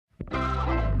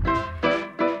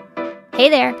Hey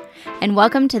there, and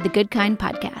welcome to the Good Kind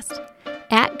podcast.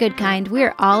 At Good Kind, we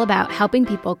are all about helping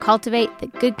people cultivate the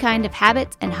good kind of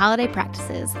habits and holiday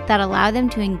practices that allow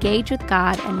them to engage with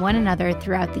God and one another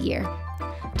throughout the year.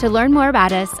 To learn more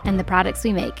about us and the products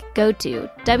we make, go to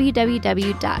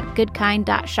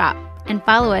www.goodkind.shop and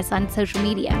follow us on social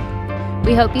media.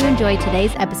 We hope you enjoy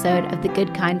today's episode of the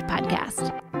Good Kind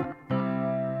podcast.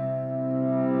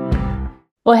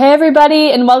 Well, hey, everybody,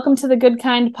 and welcome to the Good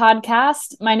Kind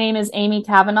podcast. My name is Amy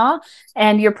Kavanaugh,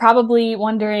 and you're probably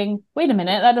wondering, wait a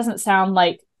minute, that doesn't sound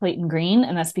like Clayton Green,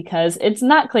 and that's because it's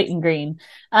not Clayton Green.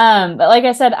 But like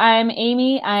I said, I'm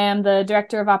Amy. I am the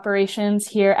Director of Operations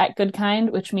here at Good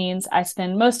Kind, which means I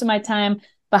spend most of my time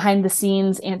behind the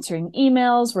scenes answering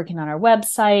emails, working on our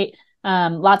website,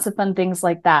 lots of fun things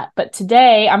like that. But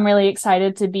today, I'm really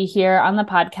excited to be here on the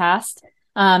podcast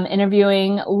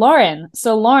interviewing Lauren.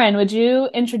 So Lauren, would you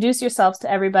introduce yourselves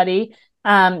to everybody?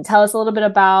 Tell us a little bit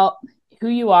about who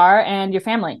you are and your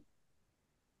family.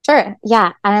 Sure.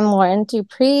 Yeah, I'm Lauren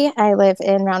DuPrez. I live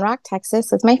in Round Rock, Texas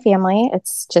with my family.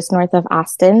 It's just north of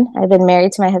Austin. I've been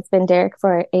married to my husband, Derek,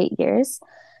 for 8 years.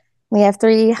 We have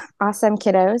 3 awesome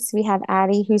kiddos. We have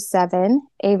Addie, who's 7,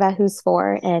 Ava, who's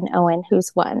 4, and Owen,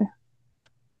 who's 1.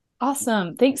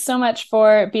 Awesome. Thanks so much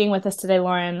for being with us today,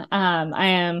 Lauren. I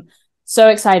am so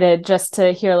excited just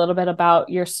to hear a little bit about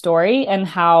your story and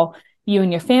how you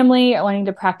and your family are learning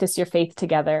to practice your faith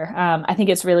together. I think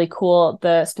it's really cool,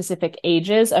 the specific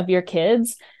ages of your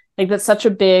kids. Like, that's such a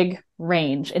big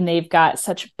range, and they've got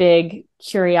such big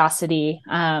curiosity,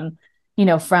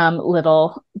 from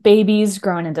little babies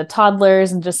growing into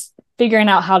toddlers and just figuring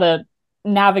out how to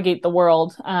navigate the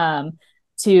world,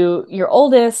 to your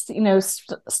oldest,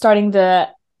 starting to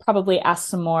probably ask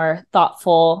some more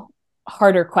thoughtful,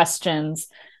 harder questions,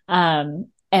 and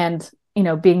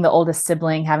being the oldest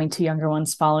sibling, having 2 younger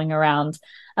ones following around.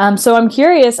 So I'm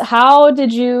curious, how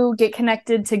did you get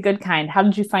connected to Good Kind? How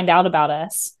did you find out about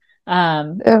us?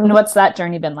 And what's that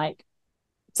journey been like?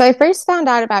 So I first found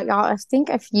out about y'all, I think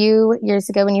a few years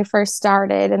ago when you first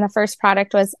started, and the first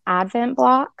product was Advent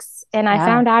blocks. And I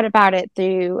found out about it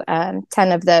through 10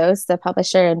 of those, the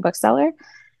publisher and bookseller.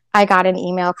 I got an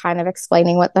email kind of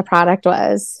explaining what the product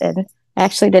was, and I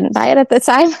actually didn't buy it at the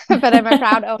time, but I'm a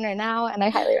proud owner now, and I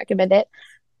highly recommend it.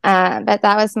 But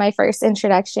that was my first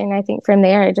introduction. I think from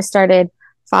there, I just started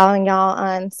following y'all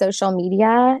on social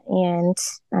media, and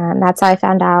that's how I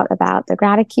found out about the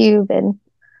Gratitude, and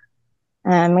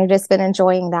we've just been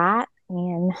enjoying that,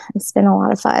 and it's been a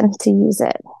lot of fun to use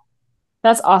it.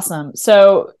 That's awesome.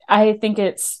 So I think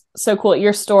it's so cool.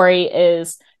 Your story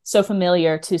is so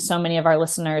familiar to so many of our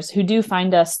listeners who do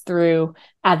find us through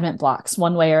Advent blocks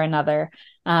one way or another,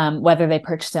 whether they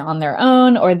purchased it on their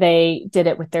own or they did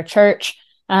it with their church.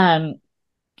 And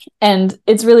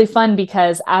it's really fun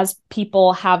because as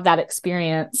people have that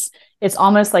experience, it's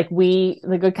almost like we,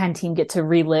 the Good Kind team, get to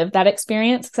relive that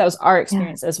experience, because that was our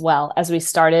experience as well, as we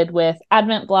started with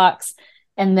Advent blocks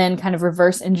and then kind of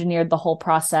reverse engineered the whole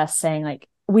process, saying like,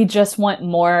 we just want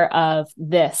more of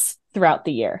this throughout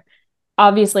the year.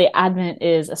 Obviously, Advent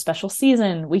is a special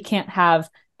season. We can't have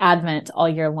Advent all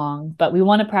year long, but we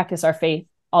want to practice our faith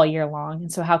all year long.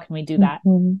 And so how can we do that?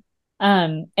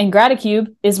 Mm-hmm. And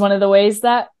Gratitude is one of the ways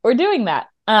that we're doing that,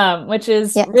 which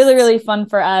is really, really fun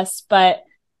for us. But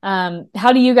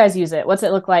how do you guys use it? What's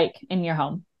it look like in your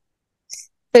home?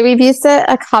 So we've used it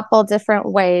a couple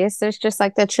different ways. There's just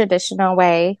like the traditional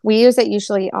way. We use it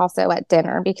usually also at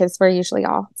dinner because we're usually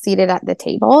all seated at the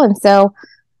table. And so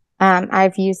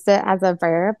I've used it as a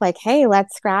verb, like, hey,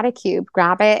 let's Gratitude,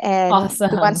 grab it. And awesome.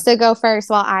 Who wants to go first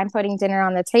while I'm putting dinner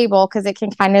on the table? Because it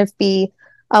can kind of be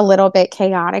a little bit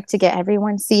chaotic to get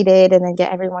everyone seated and then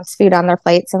get everyone's food on their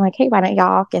plates. I'm like, hey, why don't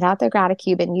y'all get out the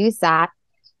Gratitude and use that?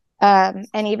 And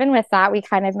even with that, we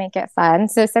kind of make it fun.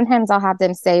 So sometimes I'll have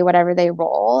them say whatever they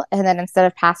roll. And then instead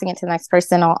of passing it to the next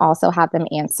person, I'll also have them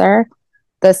answer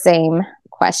the same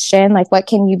question, like, what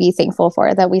can you be thankful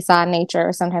for that we saw in nature?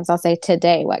 Or sometimes I'll say,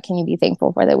 today, what can you be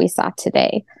thankful for that we saw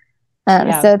today?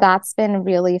 So that's been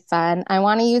really fun. I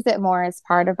want to use it more as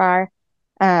part of our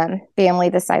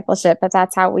family discipleship, but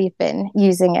that's how we've been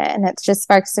using it. And it's just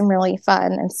sparked some really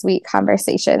fun and sweet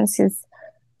conversations, because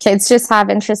kids just have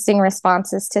interesting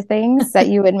responses to things that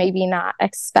you would maybe not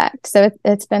expect. So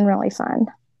it's been really fun.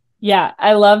 Yeah,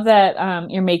 I love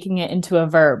that you're making it into a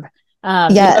verb.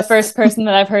 You're the first person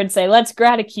that I've heard say, let's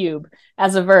Gratitude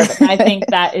as a verb. And I think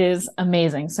that is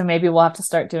amazing. So maybe we'll have to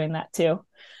start doing that too.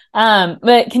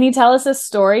 But can you tell us a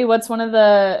story? What's one of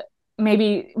the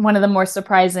more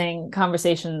surprising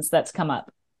conversations that's come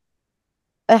up?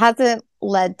 it hasn't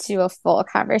led to a full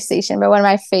conversation, but one of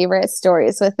my favorite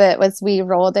stories with it was we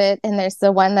rolled it, and there's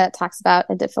the one that talks about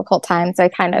a difficult time. So I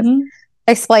kind of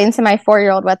explained to my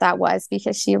 4-year-old what that was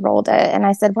because she rolled it. And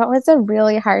I said, what was a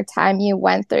really hard time you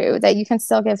went through that you can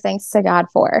still give thanks to God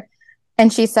for?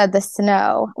 And she said the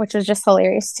snow, which was just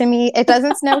hilarious to me. It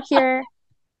doesn't snow here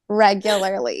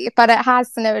regularly, but it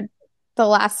has snowed the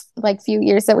last few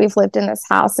years that we've lived in this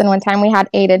house. And one time we had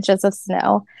 8 inches of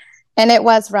snow, and it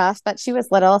was rough, but she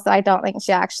was little, so I don't think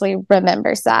she actually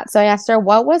remembers that. So I asked her,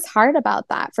 what was hard about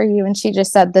that for you? And she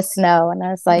just said the snow. And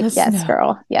I was like, yes,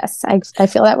 girl. Yes, I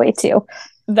feel that way too.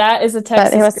 That is a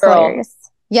Texas but it was girl. Hilarious.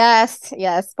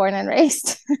 Yes, born and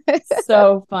raised.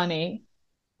 So funny.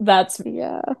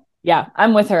 Yeah,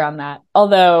 I'm with her on that.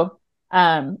 Although,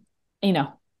 I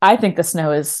think the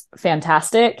snow is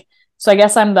fantastic. So I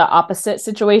guess I'm the opposite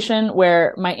situation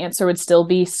where my answer would still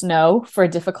be snow for a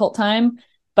difficult time.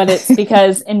 But it's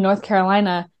because in North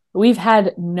Carolina, we've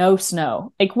had no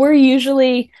snow. Like we'll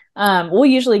usually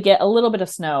get a little bit of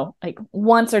snow, like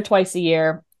once or twice a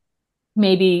year,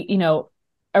 maybe,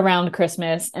 around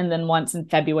Christmas, and then once in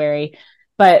February.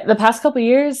 But the past couple of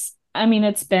years,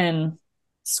 it's been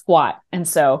squat. And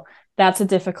so that's a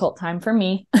difficult time for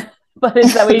me. But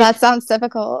it's that that sounds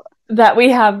difficult. That we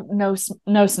have no snow.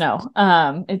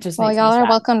 It just makes y'all me are sad.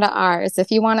 welcome to ours.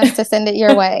 If you want us to send it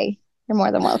your way, you're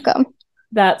more than welcome.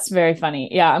 That's very funny.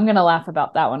 Yeah, I'm gonna laugh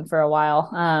about that one for a while.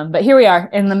 But here we are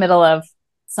in the middle of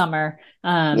summer,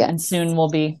 and soon we'll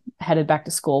be headed back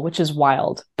to school, which is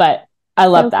wild. But I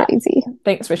love that. Crazy.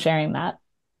 Thanks for sharing that.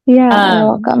 Yeah, you're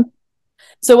welcome.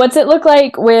 So what's it look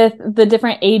like with the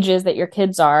different ages that your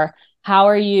kids are? How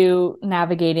are you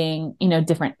navigating,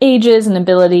 different ages and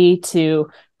ability to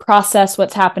process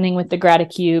what's happening with the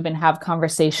Gratitude and have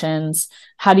conversations?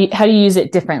 How do you use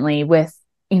it differently with,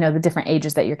 the different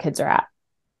ages that your kids are at?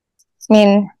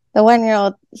 The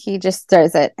 1-year-old, he just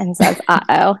throws it and says,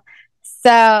 uh-oh.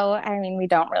 So, we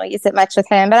don't really use it much with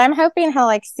him, but I'm hoping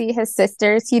he'll see his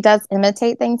sisters. He does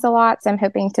imitate things a lot. So I'm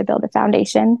hoping to build a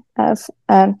foundation of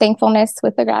thankfulness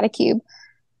with the Gratitude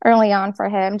early on for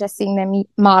him, just seeing them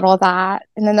model that.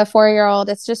 And then the 4-year-old,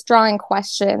 it's just drawing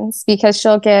questions because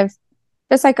she'll give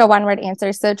just a one-word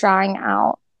answer. So drawing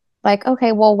out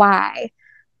okay, well, why?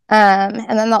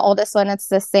 And then the oldest one, it's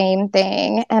the same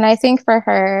thing. And I think for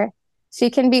her, she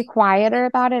can be quieter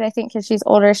about it. I think because she's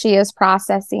older, she is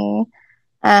processing.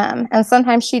 And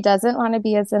sometimes she doesn't want to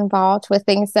be as involved with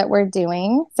things that we're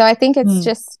doing. So I think it's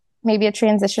just maybe a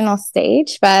transitional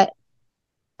stage, but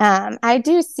I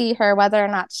do see her, whether or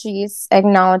not she's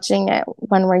acknowledging it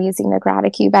when we're using the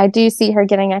Gratitude, I do see her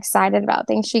getting excited about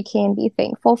things she can be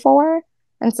thankful for.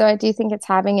 And so I do think it's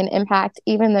having an impact,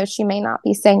 even though she may not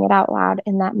be saying it out loud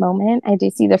in that moment. I do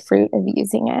see the fruit of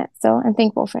using it. So I'm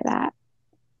thankful for that.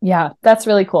 Yeah, that's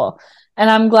really cool. And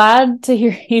I'm glad to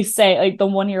hear you say the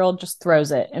 1-year-old just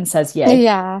throws it and says, yay.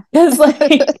 Yeah. Because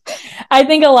I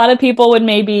think a lot of people would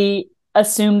maybe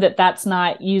assume that that's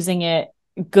not using it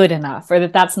good enough or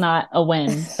that that's not a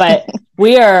win. But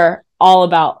we are all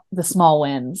about the small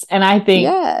wins. And I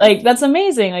think that's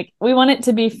amazing. We want it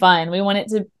to be fun. We want it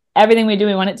to, everything we do,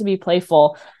 we want it to be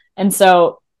playful. And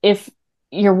so if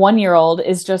your 1-year-old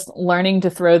is just learning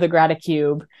to throw the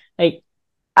Gratitude,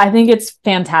 I think it's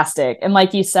fantastic. And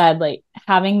like you said,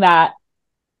 having that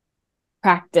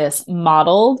practice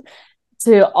modeled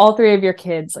to all 3 of your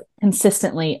kids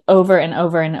consistently over and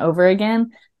over and over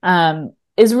again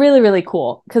is really, really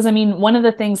cool. Because one of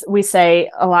the things we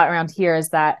say a lot around here is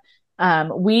that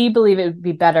we believe it would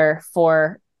be better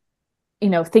for,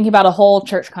 thinking about a whole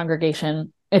church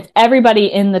congregation, if everybody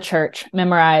in the church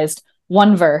memorized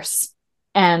one verse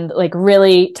and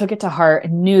really took it to heart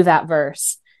and knew that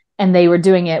verse, and they were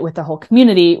doing it with the whole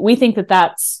community. We think that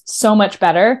that's so much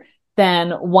better than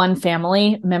one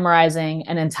family memorizing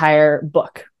an entire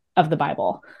book of the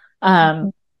Bible.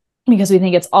 Because we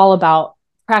think it's all about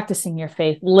practicing your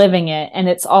faith, living it. And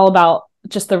it's all about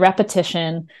just the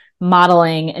repetition,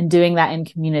 modeling, and doing that in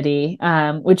community,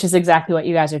 which is exactly what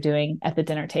you guys are doing at the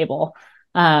dinner table.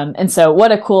 And so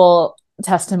what a cool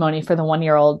testimony for the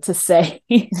 1-year-old to say,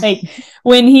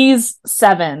 when he's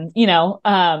 7,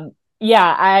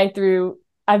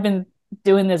 I've been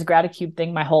doing this Gratitude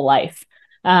thing my whole life.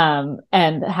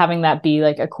 And having that be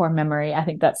a core memory, I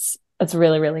think that's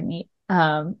really, really neat.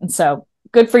 And so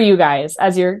good for you guys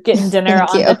as you're getting dinner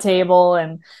on the table.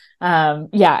 And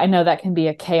I know that can be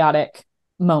a chaotic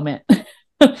moment.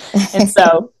 And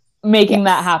so making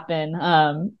that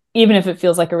happen, even if it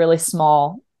feels like a really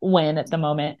small win at the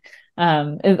moment,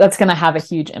 that's going to have a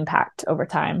huge impact over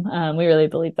time. We really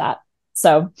believe that.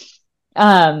 So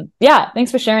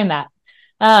thanks for sharing that.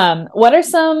 What are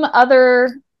some other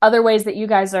other ways that you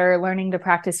guys are learning to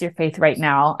practice your faith right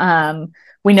now?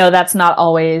 We know that's not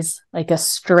always like a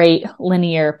straight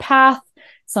linear path.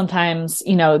 Sometimes,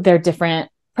 there are different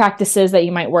practices that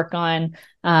you might work on.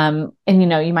 And,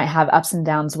 you might have ups and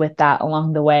downs with that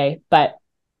along the way. But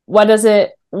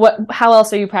how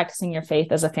else are you practicing your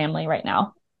faith as a family right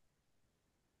now?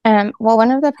 Well,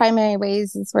 one of the primary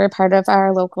ways is we're part of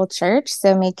our local church.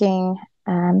 So making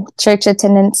church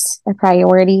attendance a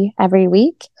priority every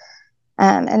week.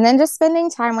 And then just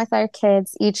spending time with our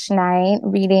kids each night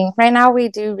reading. Right now, we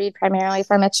do read primarily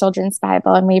from a children's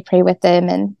Bible, and we pray with them.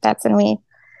 And that's when we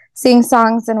sing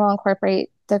songs, and we'll incorporate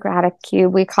the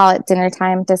gratitude. We call it dinner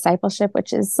time discipleship,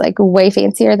 which is like way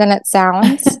fancier than it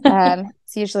sounds.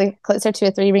 It's usually closer to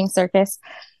a 3-ring circus.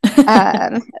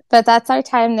 But that's our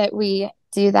time that we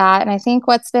do that. And I think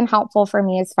what's been helpful for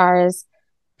me as far as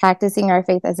practicing our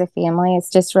faith as a family is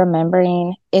just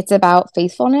remembering it's about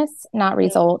faithfulness, not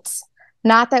results.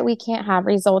 Not that we can't have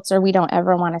results or we don't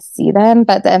ever want to see them,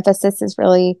 but the emphasis is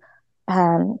really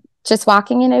just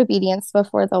walking in obedience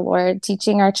before the Lord,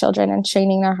 teaching our children and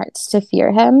training their hearts to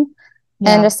fear him,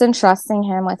 and just entrusting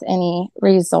him with any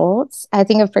results. I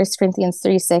think of 1 Corinthians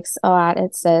 3:6 a lot.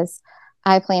 It says,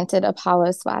 I planted,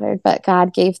 Apollos watered, but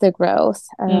God gave the growth.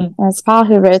 It's Paul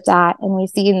who wrote that. And we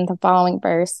see in the following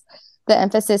verse, the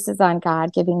emphasis is on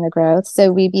God giving the growth.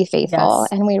 So we be faithful,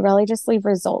 and we really just leave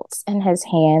results in his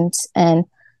hands. And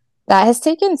that has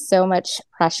taken so much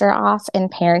pressure off in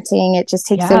parenting. It just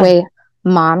takes away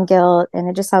mom guilt. And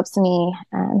it just helps me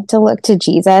to look to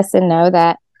Jesus and know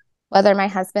that whether my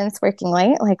husband's working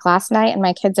late, like last night, and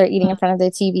my kids are eating in front of the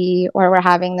TV, or we're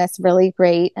having this really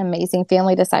great, amazing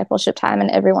family discipleship time and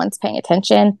everyone's paying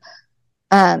attention,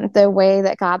 the way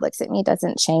that God looks at me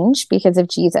doesn't change because of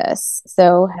Jesus.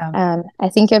 So I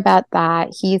think about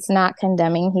that. He's not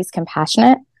condemning, he's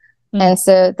compassionate. And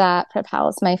so that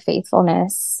propels my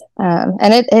faithfulness.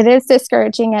 And it is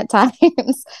discouraging at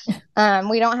times.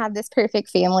 We don't have this perfect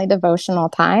family devotional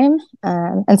time.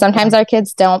 And sometimes our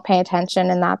kids don't pay attention.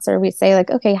 And that's where we say,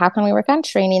 like, okay, how can we work on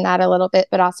training that a little bit,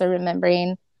 but also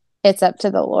remembering it's up to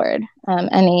the Lord.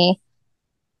 Any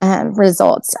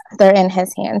results, they're in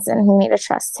his hands, and we need to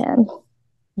trust him.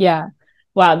 Yeah.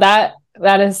 Wow.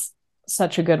 That is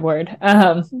such a good word.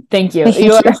 Thank you.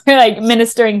 You are like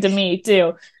ministering to me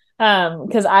too.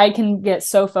 Because I can get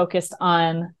so focused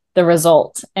on the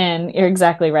result, and you're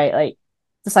exactly right. Like,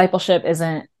 discipleship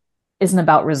isn't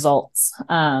about results.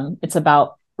 It's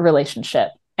about relationship,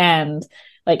 and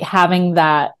like having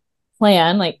that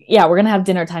plan, like, we're going to have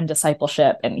dinner time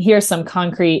discipleship, and here's some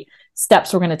concrete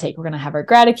steps we're going to take. We're going to have our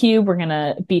gratitude. We're going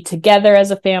to be together as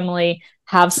a family,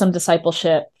 have some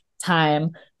discipleship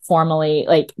time formally.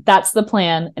 Like, that's the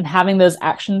plan. And having those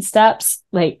action steps,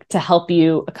 like, to help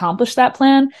you accomplish that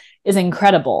plan is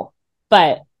incredible.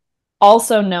 But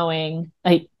also knowing,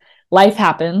 like, life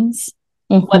happens.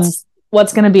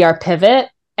 What's going to be our pivot,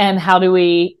 and how do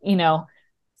we,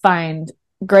 find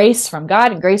grace from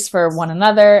God and grace for one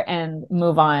another and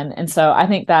move on. And so I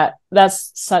think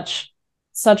that's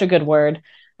such a good word.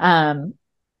 And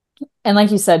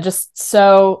like you said, just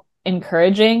so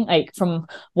encouraging, like, from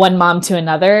one mom to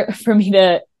another, for me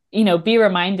to, be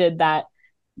reminded that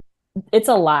it's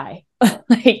a lie,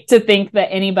 like, to think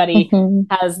that anybody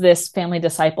has this family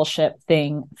discipleship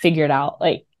thing figured out.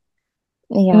 Like,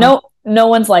 no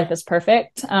one's life is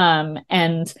perfect.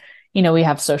 And, we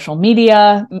have social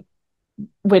media,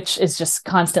 which is just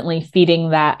constantly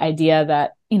feeding that idea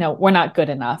that, we're not good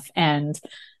enough, and,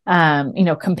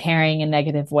 comparing in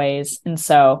negative ways. And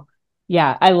so,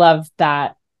 I love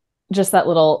that, just that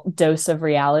little dose of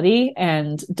reality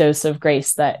and dose of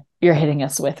grace that you're hitting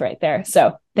us with right there.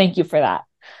 So thank you for that.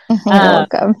 You're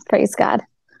welcome. Praise God.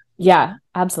 Yeah,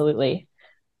 absolutely.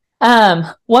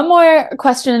 One more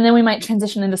question, and then we might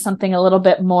transition into something a little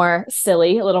bit more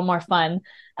silly, a little more fun.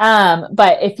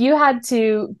 But if you had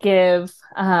to give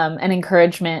an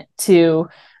encouragement to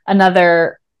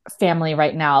another family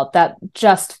right now that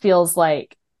just feels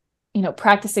like,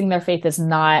 practicing their faith is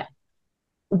not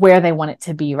where they want it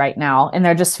to be right now, and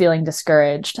they're just feeling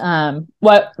discouraged,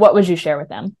 what would you share with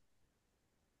them?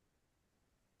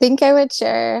 I think I would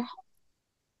share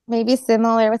maybe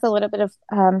similar with a little bit of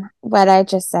what I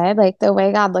just said. Like, the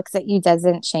way God looks at you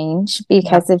doesn't change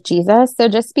because of Jesus. So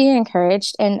just be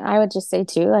encouraged. And I would just say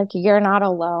too, like, you're not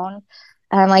alone.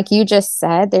 Like you just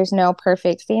said, there's no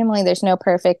perfect family. There's no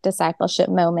perfect discipleship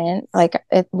moment. Like,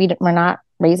 we're not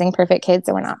raising perfect kids,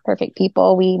 and we're not perfect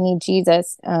people. We need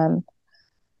Jesus.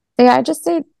 I just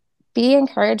say, be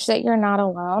encouraged that you're not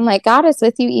alone. Like, God is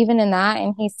with you even in that,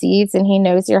 and he sees and he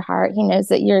knows your heart. He knows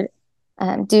that you're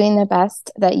doing the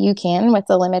best that you can with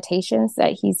the limitations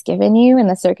that he's given you and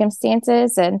the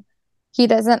circumstances. And he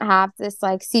doesn't have this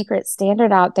like secret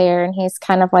standard out there. And he's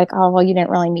kind of like, oh, well, you didn't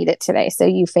really meet it today, so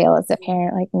you fail as a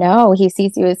parent. Like, no, he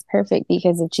sees you as perfect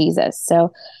because of Jesus.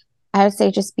 So I would say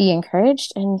just be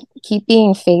encouraged and keep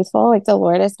being faithful. Like the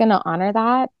Lord is going to honor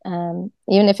that.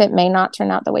 Even if it may not turn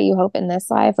out the way you hope in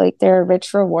this life, like there are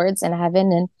rich rewards in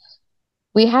heaven, and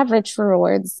we have rich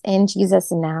rewards in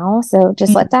Jesus now. So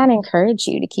just let that encourage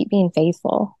you to keep being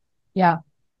faithful. Yeah.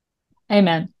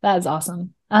 Amen. That is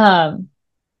awesome.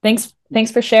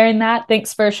 Thanks for sharing that.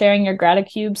 Thanks for sharing your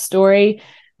Gratitude story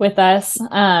with us.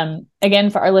 Again,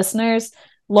 for our listeners,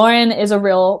 Lauren is a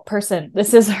real person.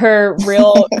 This is her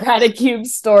real Gratitude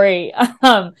story.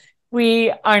 We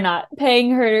are not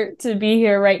paying her to be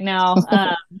here right now.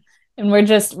 And we're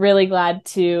just really glad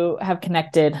to have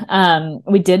connected.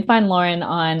 We did find Lauren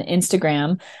on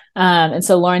Instagram. And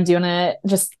so Lauren, do you want to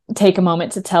just take a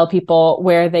moment to tell people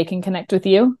where they can connect with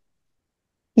you?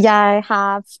 Yeah, I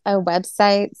have a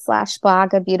website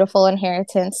 /blog,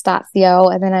 abeautifulinheritance.co.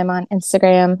 And then I'm on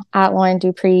Instagram at Lauren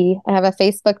DuPrez. I have a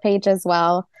Facebook page as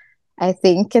well. I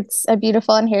think it's A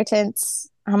Beautiful Inheritance.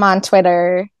 I'm on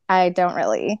Twitter. I don't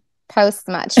really post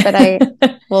much, but I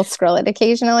will scroll it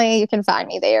occasionally. You can find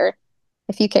me there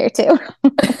if you care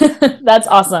to. That's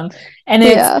awesome. And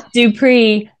it's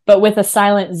DuPrez, but with a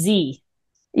silent Z.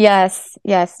 Yes.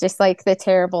 Just like the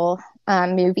terrible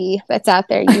movie that's out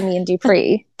there, You Mean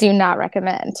DuPrez. Do not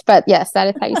recommend. But yes, that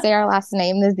is how you say our last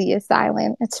name. The Z is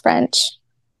silent. It's French.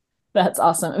 That's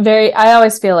awesome. I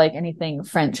always feel like anything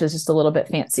French is just a little bit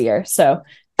fancier. So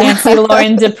fancy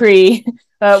Lauren DuPrez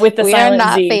with the silent Z. We are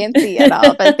not fancy at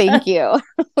all, but thank you.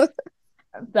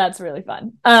 That's really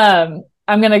fun. I'm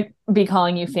going to be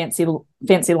calling you fancy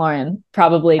Lauren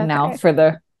probably now for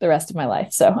the rest of my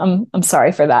life. So I'm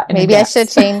sorry for that. Maybe I should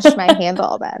change my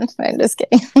handle then. I'm just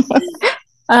kidding.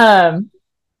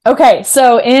 Okay.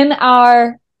 So in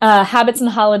our Habits and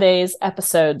Holidays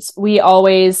episodes, we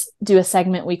always do a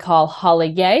segment we call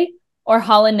Holiday or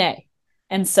Holiday.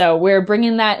 And so we're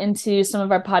bringing that into some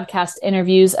of our podcast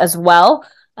interviews as well.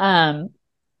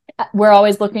 We're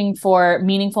always looking for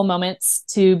meaningful moments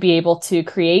to be able to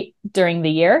create during the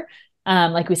year.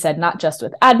 Like we said, not just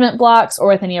with Advent blocks or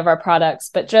with any of our products,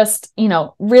 but just,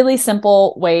 really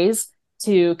simple ways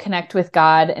to connect with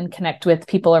God and connect with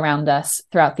people around us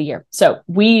throughout the year. So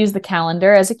we use the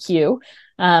calendar as a cue,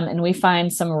 and we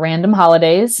find some random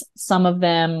holidays. Some of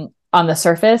them on the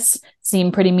surface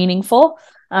seem pretty meaningful,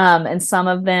 and some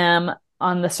of them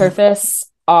on the surface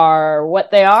are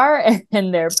what they are,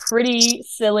 and they're pretty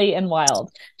silly and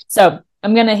wild. So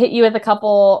I'm going to hit you with a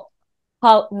couple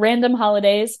random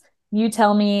holidays. You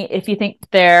tell me if you think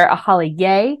they're a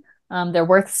holiday, they're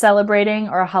worth celebrating,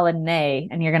 or a holiday,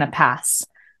 and you're going to pass.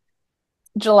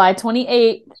 July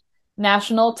 28th,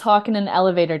 National Talk in an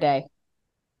Elevator Day.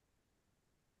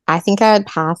 I think I would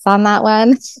pass on that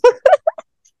one.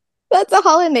 That's a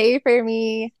holiday for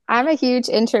me. I'm a huge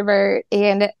introvert,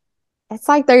 and it's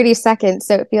like 30 seconds,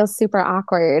 so it feels super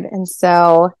awkward. And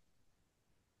so,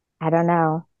 I don't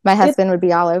know. My husband would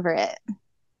be all over it.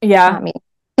 Yeah. Not me.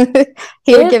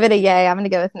 He would give it a yay. I'm going to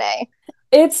go with nay.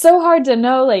 It's so hard to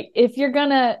know, like, if you're going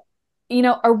to,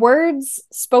 are words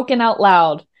spoken out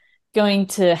loud going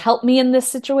to help me in this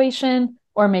situation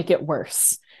or make it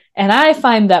worse? And I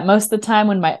find that most of the time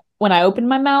when I open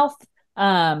my mouth,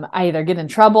 I either get in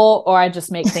trouble or I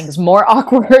just make things more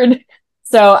awkward.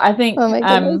 So I think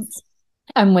I'm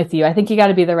with you. I think you got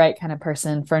to be the right kind of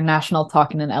person for National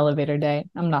Talk in an Elevator Day.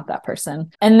 I'm not that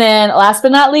person. And then last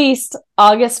but not least,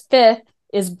 August 5th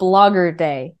is Blogger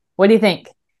Day. What do you think?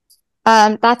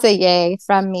 That's a yay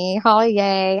from me. Holly,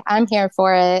 yay. I'm here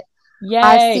for it. Yay.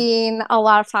 I've seen a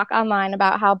lot of talk online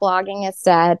about how blogging is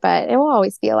dead, but it will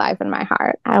always be alive in my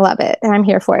heart. I love it, and I'm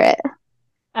here for it.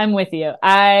 I'm with you.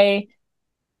 I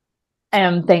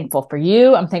thankful for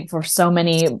you. I'm thankful for so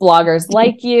many bloggers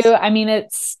like you. I mean,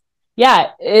 it's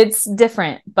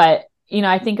different, but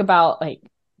I think about like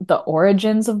the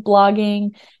origins of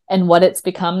blogging and what it's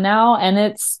become now.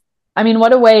 And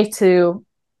what a way to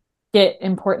get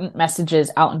important messages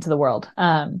out into the world.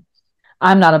 I'm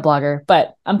not a blogger,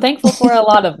 but I'm thankful for a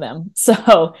lot of them.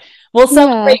 So we'll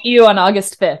celebrate you on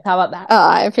August 5th. How about that? Oh,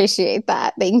 I appreciate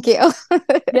that. Thank you.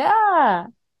 Yeah.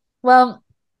 Well,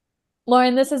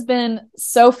 Lauren, this has been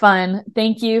so fun.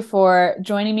 Thank you for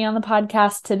joining me on the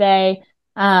podcast today.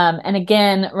 And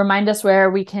again, remind us where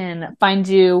we can find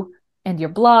you and your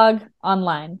blog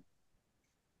online.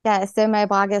 Yeah, so my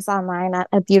blog is online at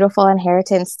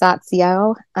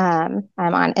abeautifulinheritance.co. I'm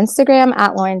on Instagram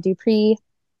at Lauren DuPrez,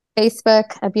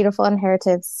 Facebook, A Beautiful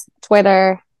Inheritance,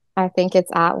 Twitter, I think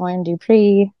it's at Lauren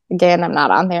DuPrez. Again, I'm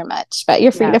not on there much, but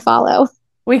you're free to follow.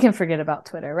 We can forget about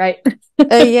Twitter, right?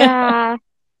 Yeah.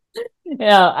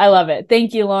 Yeah, I love it.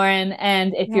 Thank you, Lauren.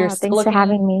 And if you're still thanks for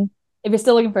having me. If you're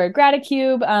still looking for a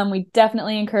GratiCube, we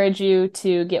definitely encourage you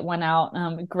to get one out.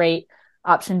 A great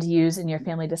option to use in your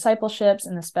family discipleships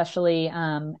and especially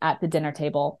at the dinner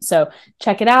table. So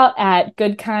check it out at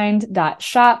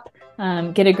goodkind.shop.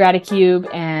 Get a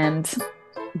GratiCube and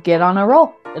get on a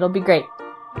roll. It'll be great.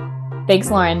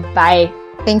 Thanks, Lauren. Bye.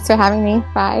 Thanks for having me.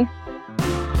 Bye.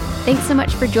 Thanks so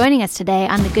much for joining us today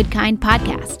on the Good Kind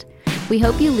podcast. We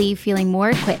hope you leave feeling more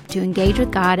equipped to engage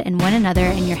with God and one another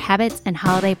in your habits and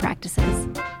holiday practices.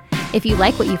 If you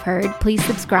like what you've heard, please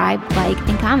subscribe, like,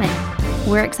 and comment.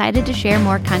 We're excited to share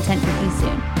more content with you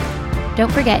soon.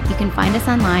 Don't forget, you can find us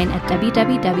online at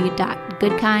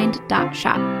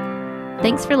www.goodkind.shop.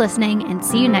 Thanks for listening, and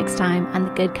see you next time on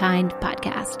the Good Kind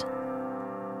podcast.